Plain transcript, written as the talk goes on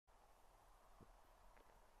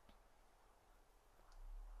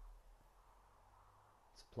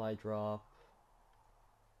Supply drop.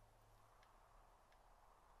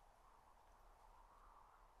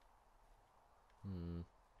 Hmm.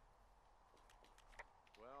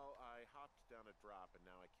 Well, I hopped down a drop and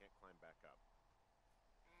now I can't climb back up.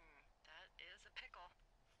 That is a pickle.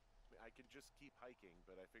 I could just keep hiking,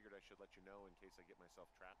 but I figured I should let you know in case I get myself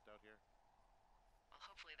trapped out here. Well,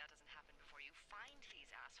 hopefully that doesn't happen before you find these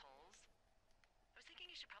assholes. I was thinking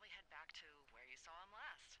you should probably head back to where you saw them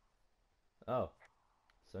last. Oh,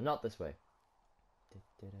 so not this way.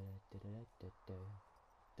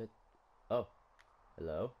 Oh,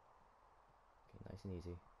 hello. Okay, nice and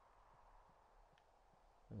easy.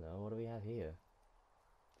 Hello, what do we have here?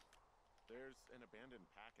 There's an abandoned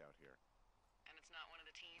pack out here. And it's not one of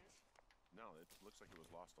the teens? No, it looks like it was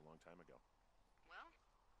lost a long time ago. Well,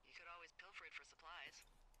 you could always pilfer it for supplies.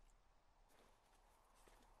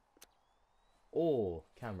 Oh,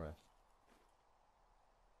 camera.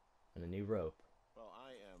 And a new rope. Well,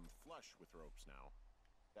 I am flush with ropes now.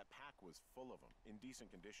 That pack was full of them, in decent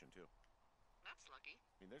condition too. That's lucky.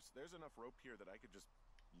 I mean, there's enough rope here that I could just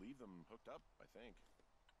leave them hooked up, I think.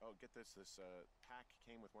 Oh, get this, pack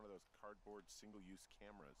came with one of those cardboard single-use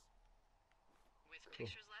cameras. With Cool.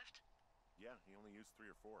 pictures left? Yeah, he only used 3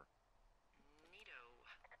 or 4. Neato.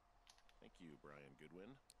 Thank you, Brian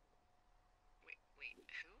Goodwin. Wait,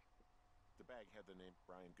 who? The bag had the name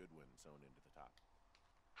Brian Goodwin sewn into the top.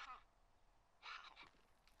 Huh. Wow.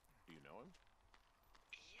 Do you know him?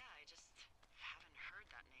 Yeah, I just haven't heard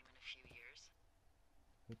that name in a few years.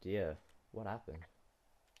 Oh dear, what happened?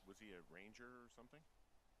 Was he a ranger or something?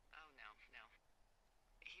 Oh, no.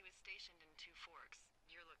 He was stationed in Two Forks,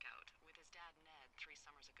 your lookout, with his dad Ned 3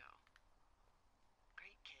 summers ago.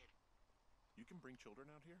 Great kid. You can bring children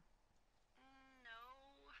out here?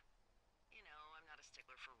 No. You know, I'm not a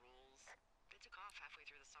stickler for rules. They took off halfway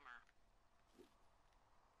through the summer.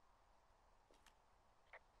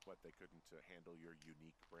 What, they couldn't handle your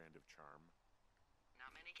unique brand of charm? Not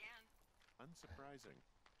many can. Unsurprising.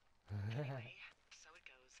 Anyway, so it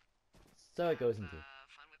goes. So it Have goes indeed.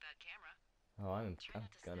 fun with that camera. Oh, Try I'm not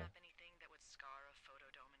to gonna. snap anything that would scar a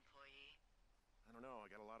Photodome employee. I don't know, I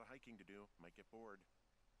got a lot of hiking to do. Might get bored.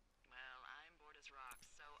 Well, I'm bored as rocks,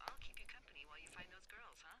 so I'll keep you company while you find those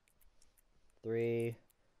girls, huh? 3,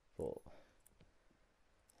 4.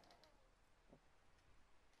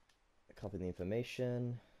 Copy the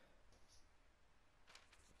information.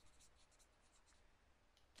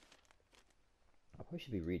 I probably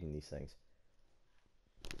should be reading these things.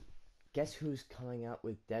 Guess who's coming out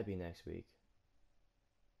with Debbie next week?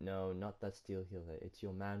 No, not that steel healer. It's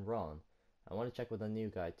your man Ron. I want to check with the new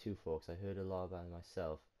guy too, folks. I heard a lot about it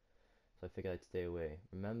myself, so I figured I'd stay away.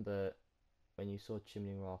 Remember when you saw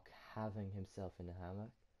Chimney Rock having himself in a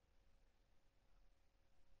hammock?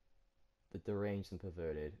 The deranged and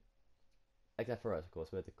perverted. Except for us, of course.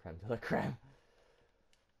 We're the creme de la creme.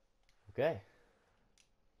 Okay.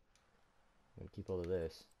 I'm gonna keep all of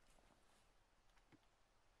this.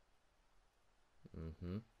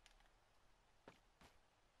 Mm-hmm.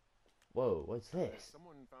 Whoa, what's this?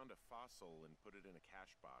 Someone found a fossil and put it in a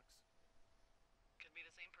cache box. Could be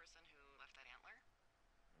the same person who left that antler.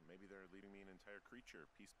 Or maybe they're leaving me an entire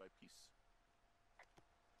creature, piece by piece.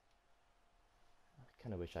 I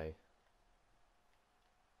kind of wish I...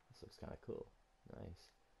 This looks kind of cool.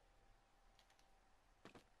 Nice.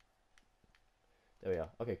 There we are.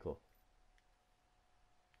 Okay, cool.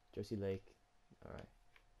 Josie Lake. Alright.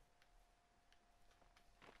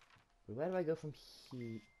 Where do I go from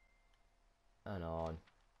here? And on.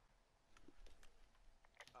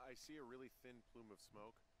 I see a really thin plume of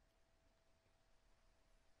smoke.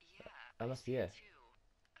 Yeah, That I must see be it it. too.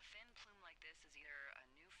 A thin plume like this is either a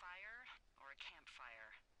new fire or a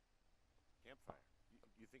campfire. Campfire.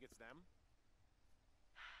 You think it's them?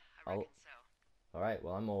 I I'll... reckon so. Alright,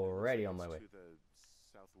 well I'm It looks already like on my it's way. to the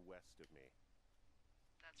southwest of me.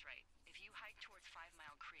 That's right. If you hike towards 5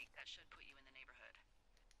 Mile Creek, that should put you in the neighborhood.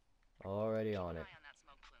 Already Keep on an it. eye on that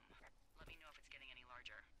smoke plume. Let me know if it's getting any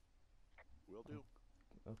larger. Will do.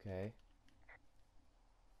 Okay.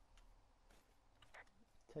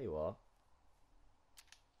 Tell you what.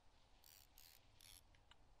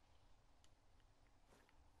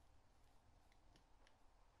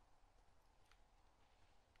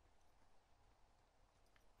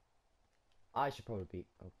 I should probably be...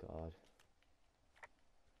 Oh god.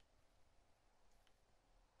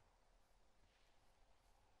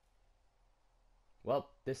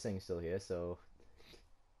 Well, this thing's still here, so...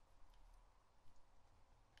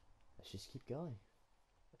 Let's just keep going.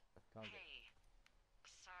 Can't get... Hey,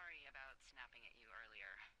 sorry about snapping at you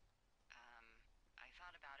earlier. I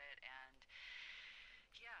thought about it and...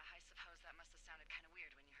 Yeah, I suppose that must have sounded kind of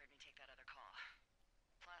weird when you heard me take that other call.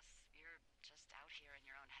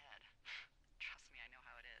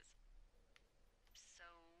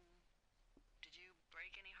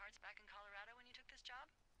 job?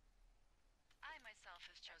 I myself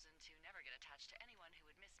have chosen to never get attached to anyone who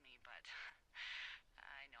would miss me, but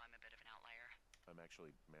I know I'm a bit of an outlier. I'm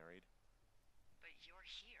actually married. But you're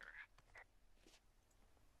here.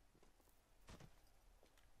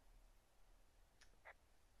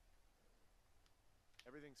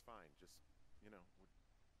 Everything's fine. Just, we're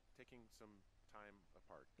taking some time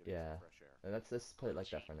apart, getting some Yeah. fresh air. Let's put it like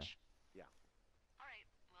that for now. Change. Yeah. Alright,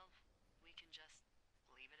 well, we can just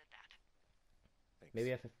leave it at that. Thanks.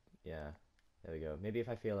 Maybe if yeah, there we go. Maybe if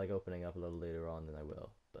I feel like opening up a little later on, then I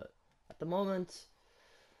will. But at the moment,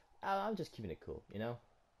 I'm just keeping it cool, you know?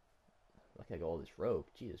 Lucky I got all this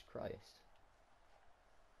rope. Jesus Christ.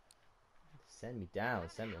 Send me down. We're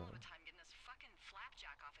Send me. having a hell of a time getting this fucking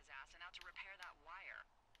flapjack off his ass and out to repair that wire.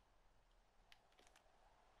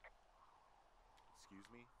 Excuse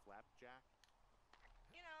me, Flapjack?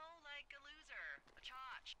 You know, like a loser, a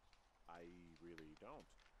chotch. I really don't,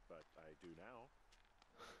 but I do now.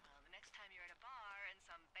 Well, the next time you're at a bar and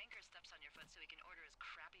some banker steps on your foot so he can order his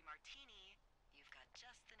crappy martini, you've got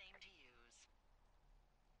just the name to use.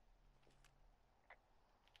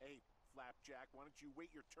 Hey, Flapjack, why don't you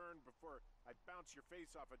wait your turn before I bounce your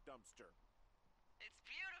face off a dumpster? It's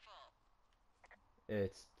beautiful.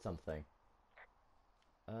 It's something.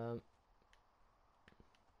 Wow,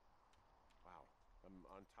 I'm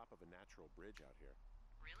on top of a natural bridge out here.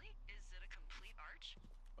 Really? Is it a complete arch?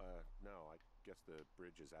 No, I guess the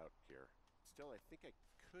bridge is out here. Still, I think I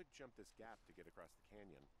could jump this gap to get across the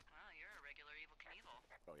canyon. Wow, you're a regular Evel Knievel.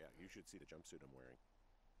 Oh yeah, you should see the jumpsuit I'm wearing.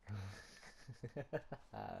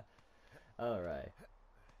 Alright.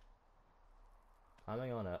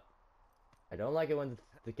 Climbing on up. I don't like it when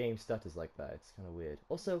the game stutters like that. It's kind of weird.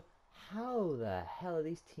 Also, how the hell are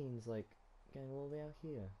these teens, like, getting all the way out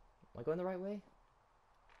here? Am I going the right way?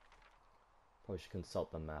 Probably should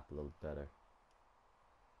consult the map a little better.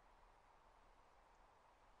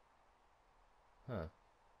 Huh.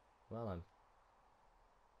 Well, I'm...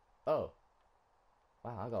 Oh.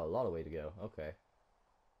 Wow, I got a lot of way to go. Okay.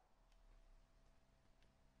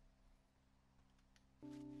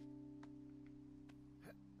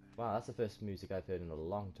 Wow, that's the first music I've heard in a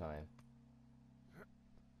long time.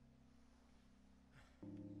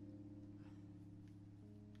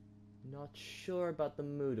 Not sure about the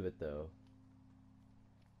mood of it, though.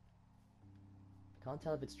 Can't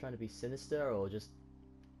tell if it's trying to be sinister or just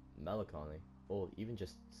melancholy. Or even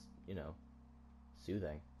just, you know,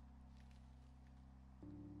 soothing.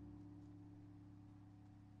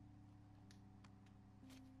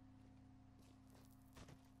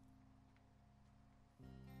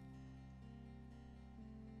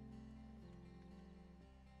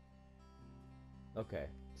 Okay,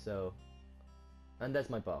 so... And that's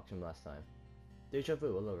my box from last time. Deja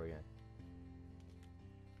vu all over again.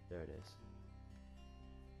 There it is.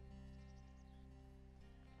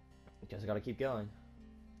 Guess I gotta keep going.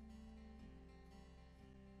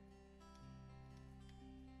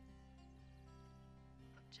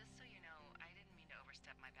 Look, just so you know, I didn't mean to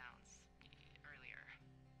overstep my bounds earlier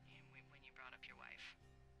when you brought up your wife.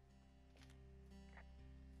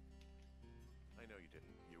 I know you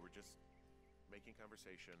didn't. You were just making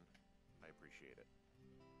conversation. I appreciate it.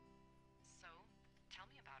 So,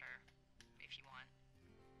 tell me about her, if you want.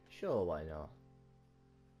 Sure, why not?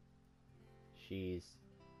 She's...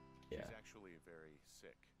 yeah. She's actually very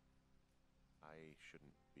sick. I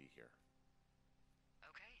shouldn't be here.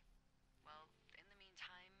 Okay. Well, in the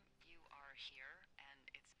meantime, you are here, and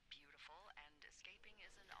it's beautiful, and escaping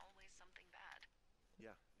isn't always something bad.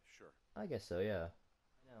 Yeah, sure. I guess so, yeah.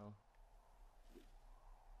 I know.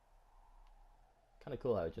 Kind of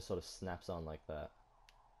cool how it just sort of snaps on like that.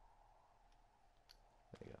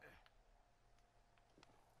 There you go.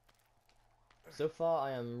 So far,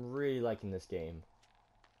 I am really liking this game.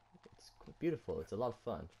 It's quite beautiful. It's a lot of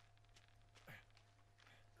fun.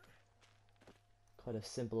 Quite a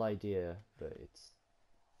simple idea, but it's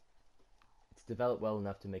developed well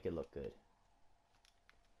enough to make it look good.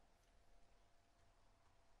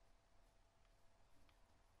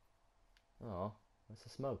 Oh, what's the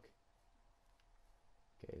smoke?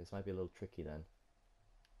 Okay, this might be a little tricky then.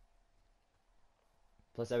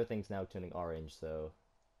 Plus everything's now turning orange, so...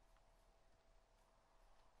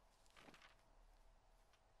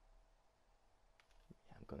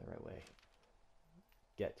 yeah, I'm going the right way.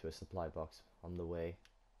 Get to a supply box on the way.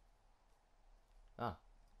 Ah,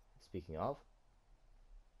 speaking of...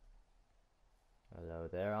 hello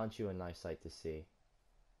there, aren't you a nice sight to see?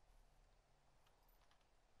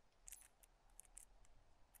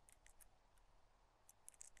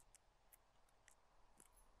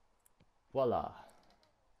 Voila!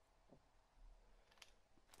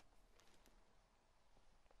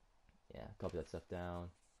 Yeah, Copy that stuff down.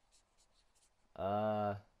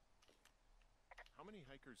 Uh, How many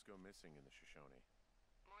hikers go missing in the Shoshone?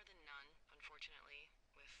 More than none, unfortunately,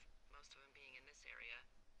 with most of them being in this area.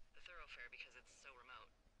 The thoroughfare because it's so remote.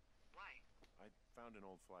 Why? I found an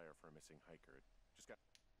old flyer for a missing hiker. It just got...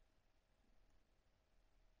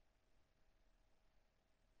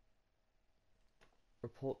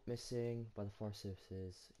 report missing by the forest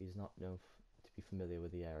services. He's not known to be familiar with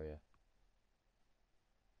the area.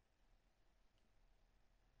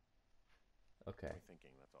 Okay. My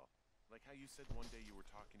thinking, that's all. Like how you said one day you were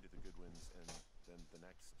talking to the Goodwins and then the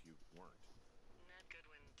next you weren't. Ned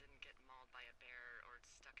Goodwin didn't get mauled by a bear or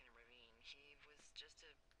stuck in a ravine. He was just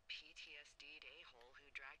a PTSD'd a-hole who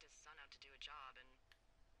dragged his son out to do a job and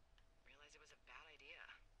realized it was a bad idea.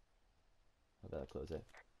 I better close it.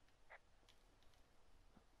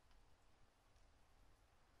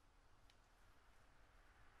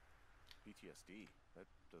 PTSD? That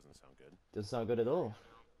doesn't sound good. Doesn't sound good at all.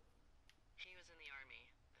 No. He was in the army.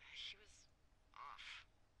 He was off.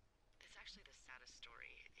 It's actually the saddest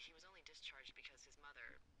story. He was only discharged because his mother,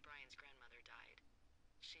 Brian's grandmother, died.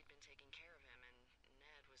 She'd been taking care of him, and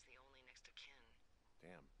Ned was the only next of kin.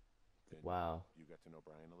 Damn. Then Wow. you got to know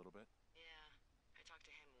Brian a little bit? Yeah, I talked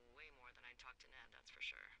to him way more than I'd talked to Ned, that's for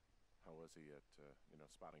sure. How was he at,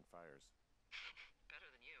 spotting fires? Better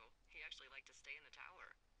than you. He actually liked to stay in the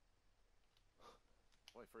tower.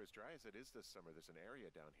 Boy, for as dry as it is this summer, there's an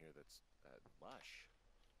area down here that's lush.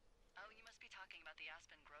 Oh, you must be talking about the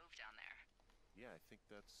Aspen Grove down there. Yeah, I think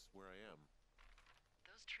that's where I am.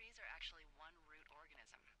 Those trees are actually one root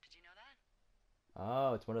organism. Did you know that?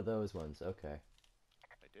 Oh, it's one of those ones. Okay.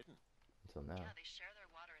 I didn't. Until now. Yeah, they share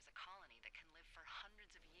their water as a colony that can live for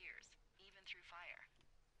hundreds of years, even through fire.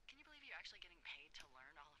 Can you believe you're actually getting paid to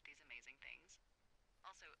learn all of these amazing things?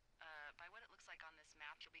 Also, by what it looks like on this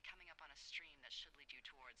map, you'll be coming up on a stream that should lead you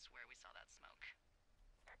towards where we saw that smoke.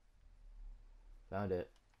 Found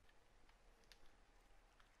it.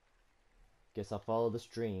 Guess I'll follow the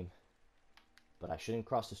stream. But I shouldn't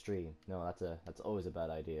cross the stream. No, that's always a bad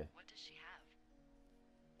idea. What does she have?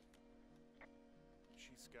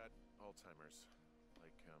 She's got Alzheimer's.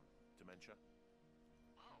 Like, dementia.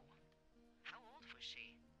 Whoa. How old was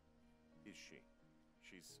she? Is she?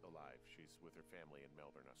 She's alive. She's with her family in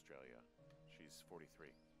Melbourne, Australia. She's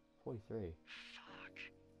 43. 43. Fuck.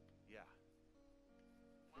 Yeah.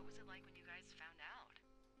 What was it like when you guys found out?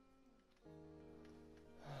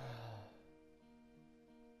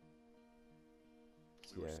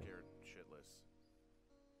 We were Yeah. scared shitless.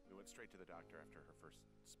 We went straight to the doctor after her first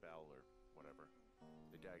spell or whatever.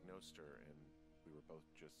 They diagnosed her and we were both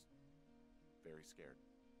just very scared.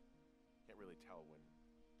 Can't really tell when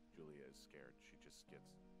Julia is scared. She just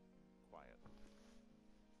gets quiet.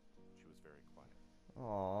 She was very quiet.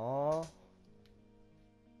 Aww.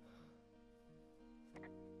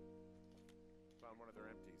 Found one of their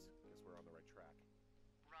empties. Guess we're on the right track.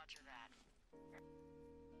 Roger that.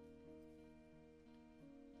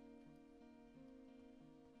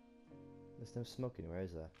 There's no smoke anywhere,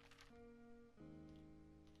 is there?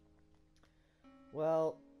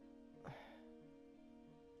 Well...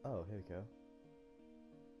 Oh, here we go.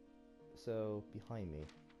 So, behind me.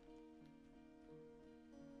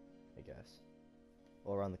 I guess.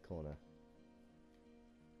 Or around the corner.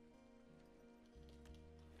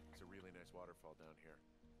 It's a really nice waterfall down here.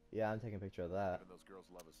 Yeah, I'm taking a picture of that. Even those girls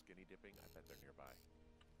love a skinny dipping, I bet they're nearby.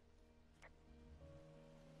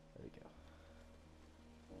 There we go.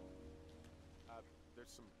 There's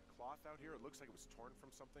some cloth out here. It looks like it was torn from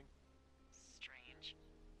something. Strange.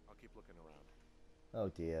 I'll keep looking around. Oh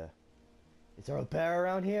dear. Is there a bear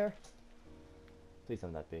around here? Please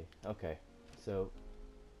don't let be. Okay, so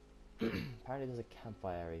apparently there's a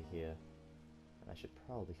campfire area here, and I should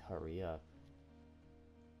probably hurry up.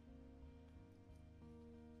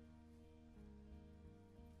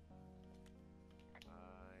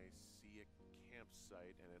 I see a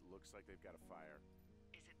campsite, and it looks like they've got a fire.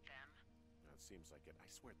 Is it them? That seems like it. I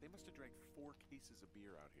swear, they must have dragged 4 cases of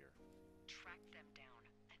beer out here. Track them down,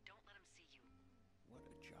 and don't let them see you. What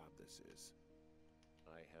a job this is.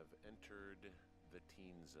 I have entered the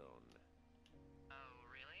teen zone. Oh,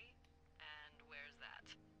 really? And where's that?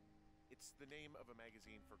 It's the name of a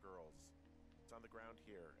magazine for girls. It's on the ground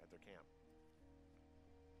here at their camp.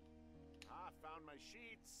 Ah, found my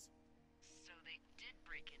sheets! So they did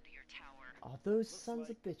break into your tower. Are those Looks sons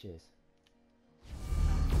like- of bitches?